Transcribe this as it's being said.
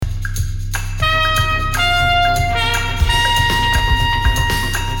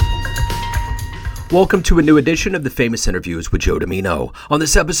Welcome to a new edition of the Famous Interviews with Joe Domino. On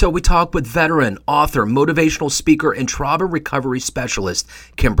this episode, we talk with veteran, author, motivational speaker, and trauma recovery specialist,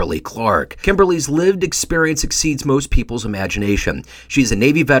 Kimberly Clark. Kimberly's lived experience exceeds most people's imagination. She's a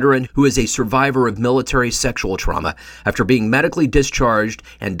Navy veteran who is a survivor of military sexual trauma. After being medically discharged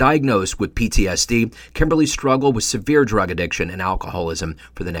and diagnosed with PTSD, Kimberly struggled with severe drug addiction and alcoholism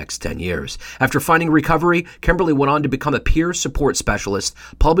for the next 10 years. After finding recovery, Kimberly went on to become a peer support specialist,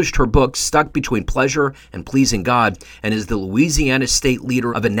 published her book, Stuck Between Pleasure and Pleasing God, and is the Louisiana state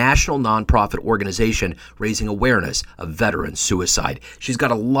leader of a national nonprofit organization raising awareness of veteran suicide. She's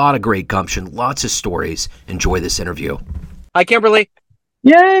got a lot of great gumption, lots of stories. Enjoy this interview. Hi, Kimberly.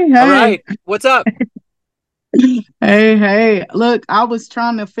 Yay. Hey. All right. What's up? Hey. Look, I was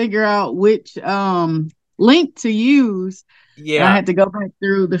trying to figure out which link to use. Yeah. I had to go back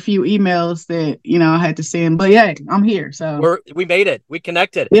through the few emails that, I had to send. But yeah, I'm here. So we made it. We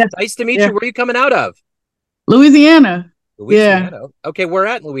connected. Yeah. Nice to meet you. Where are you coming out of? Louisiana. Yeah. Okay, where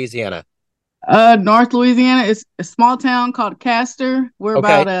at in Louisiana? North Louisiana. It's a small town called Castor. We're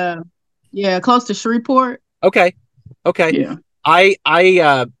about close to Shreveport. Okay. Yeah. I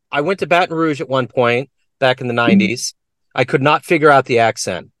went to Baton Rouge at one point back in the 90s. I could not figure out the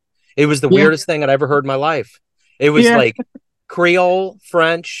accent. It was the weirdest thing I'd ever heard in my life. It was like Creole,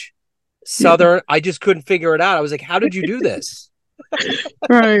 French, Southern. I just couldn't figure it out. I was like, how did you do this?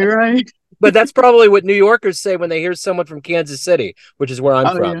 Right. But that's probably what New Yorkers say when they hear someone from Kansas City, which is where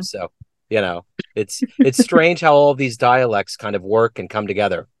I'm from. Yeah. So, it's strange how all of these dialects kind of work and come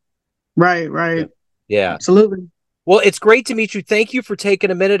together. Right. Yeah. Absolutely. Well, it's great to meet you. Thank you for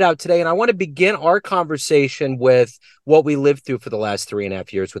taking a minute out today. And I want to begin our conversation with what we lived through for the last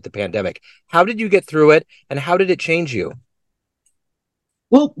 3.5 years with the pandemic. How did you get through it, and how did it change you?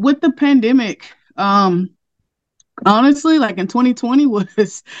 Well, with the pandemic, honestly, like in 2020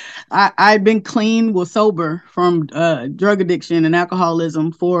 I'd been sober from drug addiction and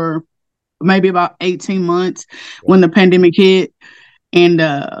alcoholism for maybe about 18 months when the pandemic hit. And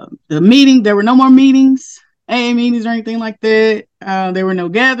there were no more meetings. AA meetings or anything like that. There were no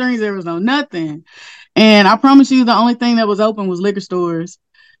gatherings. There was no nothing. And I promise you, the only thing that was open was liquor stores.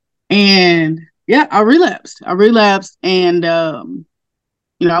 And I relapsed. And,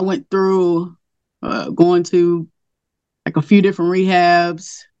 I went through going to like a few different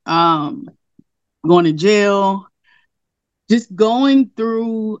rehabs, going to jail, just going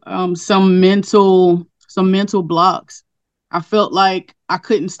through some mental blocks. I felt like I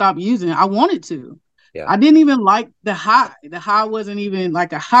couldn't stop using it. I wanted to. Yeah. I didn't even like the high. The high wasn't even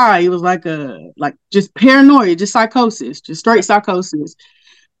like a high. It was like just paranoia, just psychosis, just straight psychosis.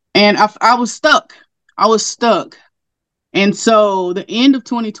 And I was stuck. And so the end of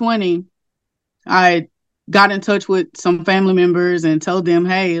 2020, I got in touch with some family members and told them,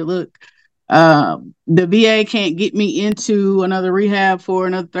 hey, look, the VA can't get me into another rehab for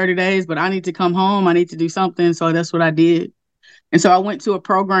another 30 days, but I need to come home. I need to do something. So that's what I did. And so I went to a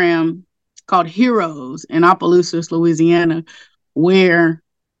program called Heroes in Opelousas, Louisiana, where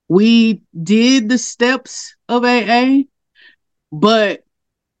we did the steps of AA, but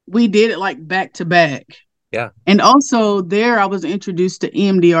we did it like back to back. Yeah. And also there I was introduced to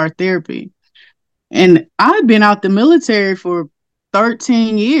EMDR therapy. And I'd been out the military for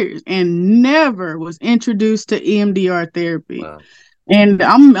 13 years and never was introduced to EMDR therapy. Wow. And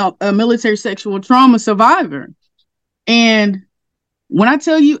I'm a military sexual trauma survivor. And when I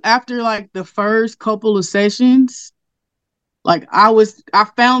tell you, after like the first couple of sessions, like I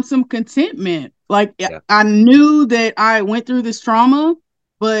found some contentment. Like I knew that I went through this trauma,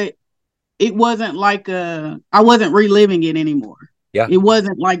 but it wasn't like I wasn't reliving it anymore. Yeah. It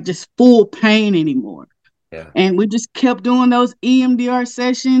wasn't like just full pain anymore. Yeah. And we just kept doing those EMDR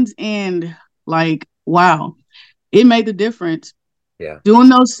sessions, and like, wow, it made the difference. Yeah. Doing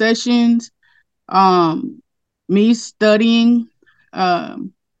those sessions, me studying,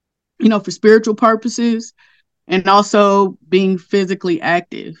 for spiritual purposes, and also being physically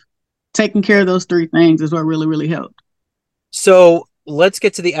active, taking care of those three things is what really, really helped. So let's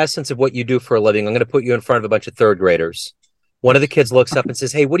get to the essence of what you do for a living. I'm going to put you in front of a bunch of third graders. One of the kids looks up and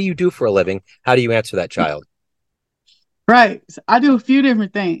says, hey, what do you do for a living? How do you answer that child? Right. So I do a few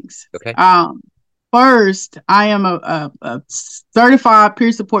different things. Okay. First, I am a certified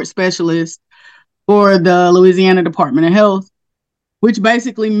peer support specialist for the Louisiana Department of Health, which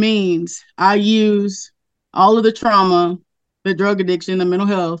basically means I use all of the trauma, the drug addiction, the mental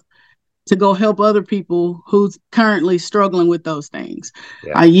health, to go help other people who's currently struggling with those things.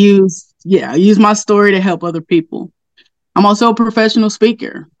 Yeah. I use my story to help other people. I'm also a professional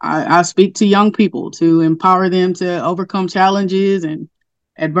speaker. I speak to young people to empower them to overcome challenges and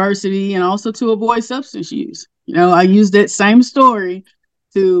adversity, and also to avoid substance use. I use that same story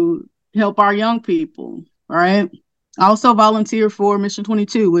to help our young people, right? I also volunteer for Mission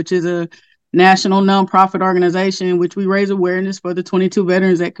 22, which is a national nonprofit organization in which we raise awareness for the 22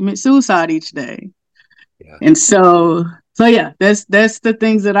 veterans that commit suicide each day. Yeah. And so yeah, that's the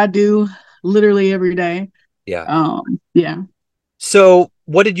things that I do literally every day. Yeah. Yeah. So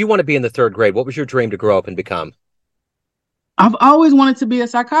what did you want to be in the third grade? What was your dream to grow up and become? I've always wanted to be a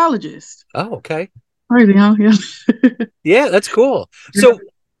psychologist. Oh, okay. Crazy, huh? Yeah. Yeah, that's cool. So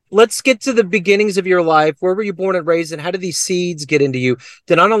let's get to the beginnings of your life. Where were you born and raised, and how did these seeds get into you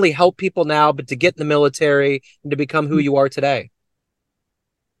to not only help people now, but to get in the military and to become who you are today?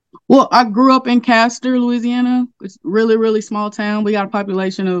 Well, I grew up in Castor, Louisiana. It's really, really small town. We got a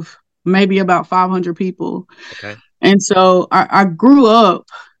population of maybe about 500 people. Okay. And so I grew up,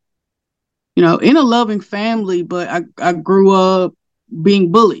 in a loving family, but I grew up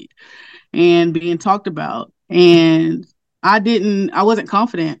being bullied and being talked about. And I wasn't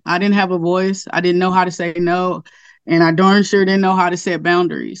confident. I didn't have a voice. I didn't know how to say no. And I darn sure didn't know how to set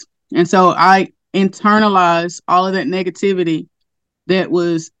boundaries. And so I internalized all of that negativity that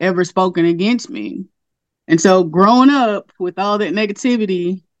was ever spoken against me. And so growing up with all that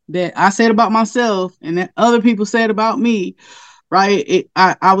negativity that I said about myself and that other people said about me, right?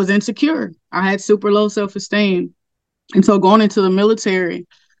 I was insecure. I had super low self-esteem. And so going into the military,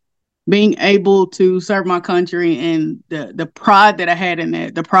 being able to serve my country and the pride that I had in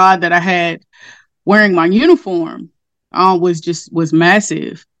that, the pride that I had wearing my uniform was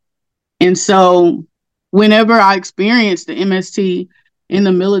massive. And so whenever I experienced the MST in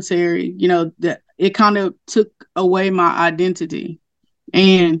the military, that it kind of took away my identity.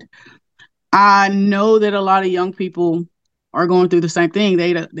 And I know that a lot of young people are going through the same thing.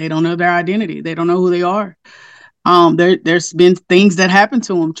 They don't know their identity. They don't know who they are. There's been things that happen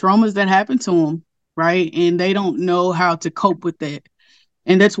to them, traumas that happen to them, right? And they don't know how to cope with that.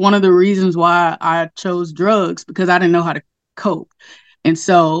 And that's one of the reasons why I chose drugs, because I didn't know how to cope. And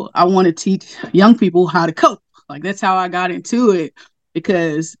so I want to teach young people how to cope. Like that's how I got into it,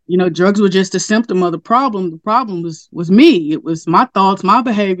 because drugs were just a symptom of the problem. The problem was me. It was my thoughts, my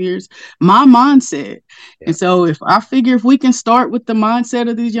behaviors, my mindset. Yeah. And so if we can start with the mindset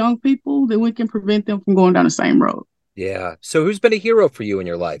of these young people, then we can prevent them from going down the same road. Yeah. So who's been a hero for you in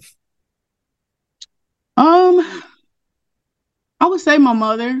your life? Um, I would say my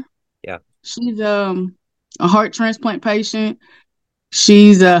mother. Yeah. She's a heart transplant patient.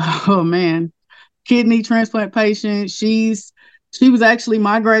 She's a oh man, kidney transplant patient. She was actually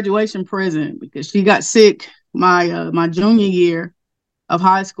my graduation present because she got sick my junior year of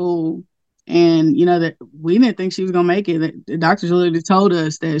high school, and that we didn't think she was gonna make it. The doctors literally told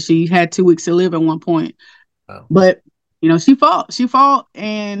us that she had 2 weeks to live at one point. Oh. But she fought,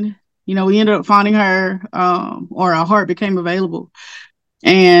 and we ended up finding her, or her heart became available,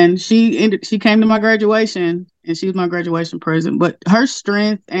 and she came to my graduation, and she was my graduation present. But her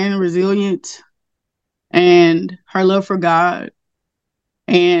strength and resilience and her love for God,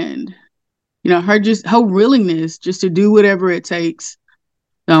 and her willingness just to do whatever it takes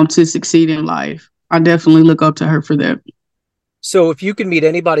to succeed in life. I definitely look up to her for that. So if you could meet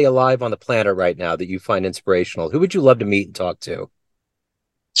anybody alive on the planet right now that you find inspirational, who would you love to meet and talk to?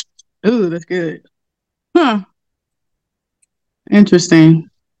 Ooh, that's good. Huh. Interesting.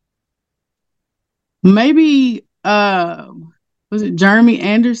 Maybe was it Jeremy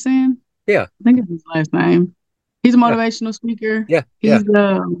Anderson? Yeah. I think it's his last name. He's a Yeah. motivational speaker. Yeah. Yeah.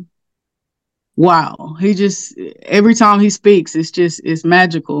 He's wow. He just every time he speaks, it's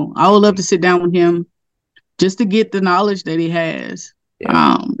magical. I would love to sit down with him just to get the knowledge that he has.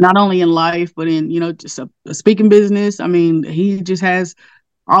 Yeah. Not only in life, but in just a speaking business. I mean, he just has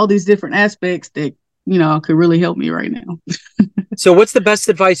all these different aspects that could really help me right now. So what's the best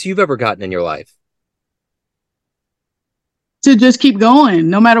advice you've ever gotten in your life? To just keep going,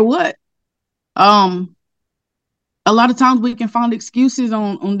 no matter what. Um, a lot of times we can find excuses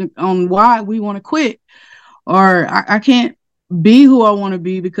on why we want to quit, or I can't be who I want to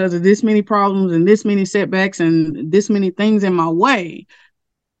be because of this many problems and this many setbacks and this many things in my way.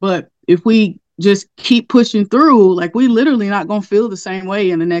 But if we just keep pushing through, like we literally not gonna feel the same way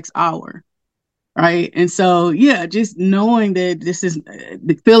in the next hour. Right. And so, yeah, just knowing that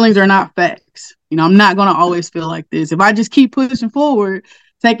the feelings are not facts. I'm not going to always feel like this. If I just keep pushing forward,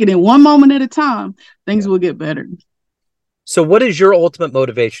 take it in one moment at a time, things will get better. So what is your ultimate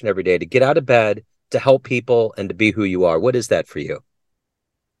motivation every day to get out of bed, to help people, and to be who you are? What is that for you?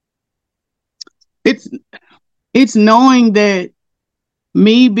 It's knowing that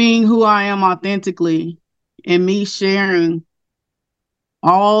me being who I am authentically and me sharing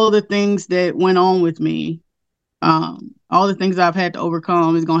all the things that went on with me, all the things I've had to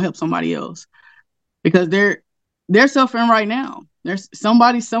overcome is going to help somebody else, because they're suffering right now. There's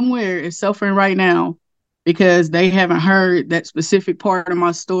somebody somewhere is suffering right now because they haven't heard that specific part of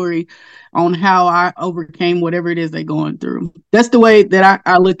my story on how I overcame whatever it is they're going through. That's the way that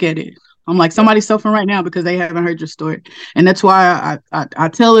I look at it. I'm like, somebody's suffering right now because they haven't heard your story. And that's why I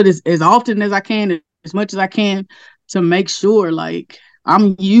tell it as often as I can, as much as I can, to make sure like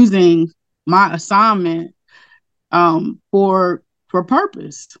I'm using my assignment for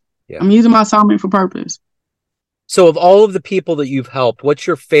purpose. Yeah. I'm using my assignment for purpose. So of all of the people that you've helped, what's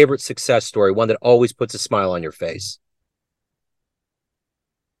your favorite success story? One that always puts a smile on your face?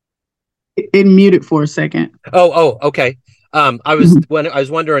 It muted for a second. Oh, okay. I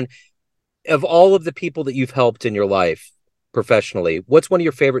was wondering, of all of the people that you've helped in your life professionally, what's one of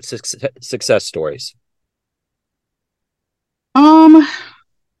your favorite success stories?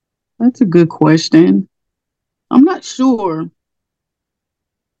 That's a good question. I'm not sure.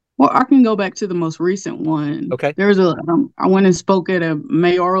 Well, I can go back to the most recent one. Okay. There's I went and spoke at a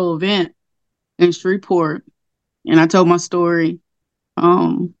mayoral event in Shreveport, and I told my story.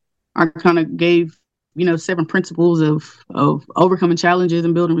 I kind of gave, 7 principles of overcoming challenges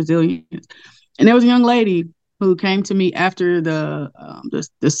and building resilience. And there was a young lady who came to me after the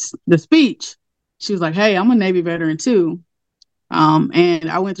speech. She was like, "Hey, I'm a Navy veteran too. And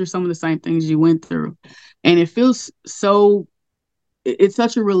I went through some of the same things you went through." And it feels it's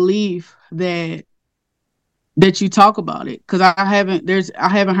such a relief that you talk about it, because I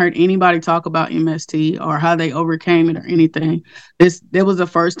haven't heard anybody talk about MST or how they overcame it or anything. That was the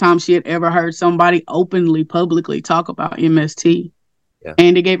first time she had ever heard somebody openly, publicly talk about MST. Yeah.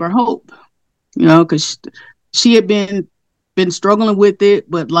 And it gave her hope, because she had been struggling with it,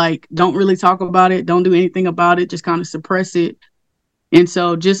 but like don't really talk about it, don't do anything about it, just kind of suppress it. And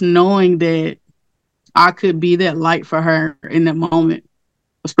so just knowing that I could be that light for her in that moment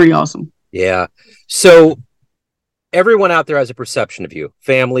was pretty awesome. Yeah. So everyone out there has a perception of you,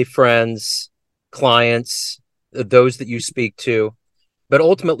 family, friends, clients, those that you speak to, but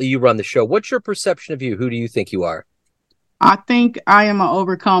ultimately you run the show. What's your perception of you? Who do you think you are? I think I am an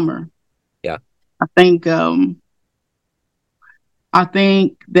overcomer. Yeah. I think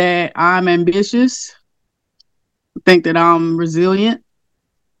that I'm ambitious. I think that I'm resilient.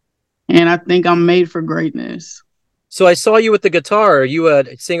 And I think I'm made for greatness. So I saw you with the guitar. Are you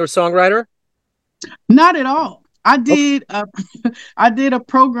a singer-songwriter? Not at all. I did a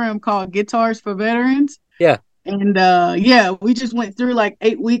program called Guitars for Veterans. Yeah. And we just went through like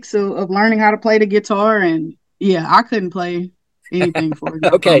 8 weeks of learning how to play the guitar. And yeah, I couldn't play anything for it.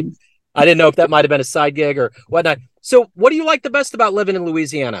 Okay. I didn't know if that might have been a side gig or whatnot. So what do you like the best about living in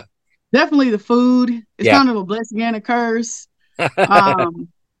Louisiana? Definitely the food. It's kind of a blessing and a curse.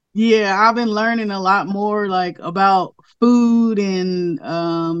 Yeah, I've been learning a lot more like about food and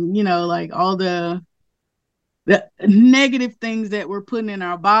like all the negative things that we're putting in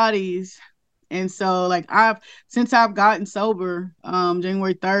our bodies. And so like since I've gotten sober,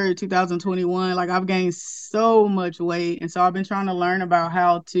 January 3rd, 2021, like I've gained so much weight. And so I've been trying to learn about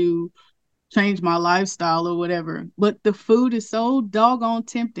how to change my lifestyle or whatever. But the food is so doggone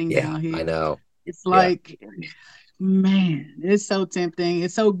tempting down here. I know. It's like, man, it's so tempting.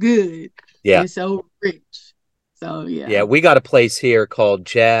 It's so good. Yeah. It's so rich. So, yeah. Yeah, we got a place here called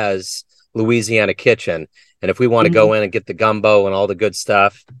Jazz Louisiana Kitchen. And if we want to go in and get the gumbo and all the good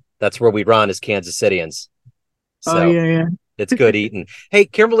stuff, that's where we run as Kansas Cityans. So yeah. It's good eating. Hey,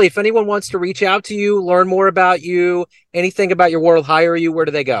 Kimberly, if anyone wants to reach out to you, learn more about you, anything about your world, hire you, where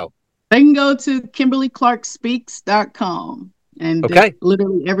do they go? They can go to KimberlyClarkSpeaks.com and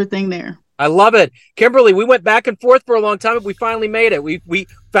literally everything there. I love it. Kimberly, we went back and forth for a long time, but we finally made it. We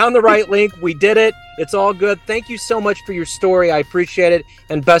found the right link. We did it. It's all good. Thank you so much for your story. I appreciate it.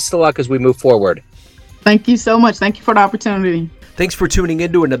 And best of luck as we move forward. Thank you so much. Thank you for the opportunity. Thanks for tuning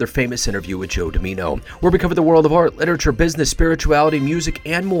in to another famous interview with Joe Dimino, where we cover the world of art, literature, business, spirituality, music,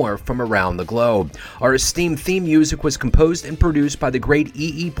 and more from around the globe. Our esteemed theme music was composed and produced by the great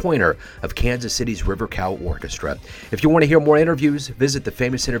E.E. Pointer of Kansas City's River Cow Orchestra. If you want to hear more interviews, visit the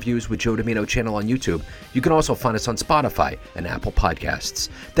Famous Interviews with Joe Dimino channel on YouTube. You can also find us on Spotify and Apple Podcasts.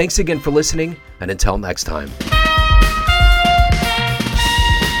 Thanks again for listening, and until next time.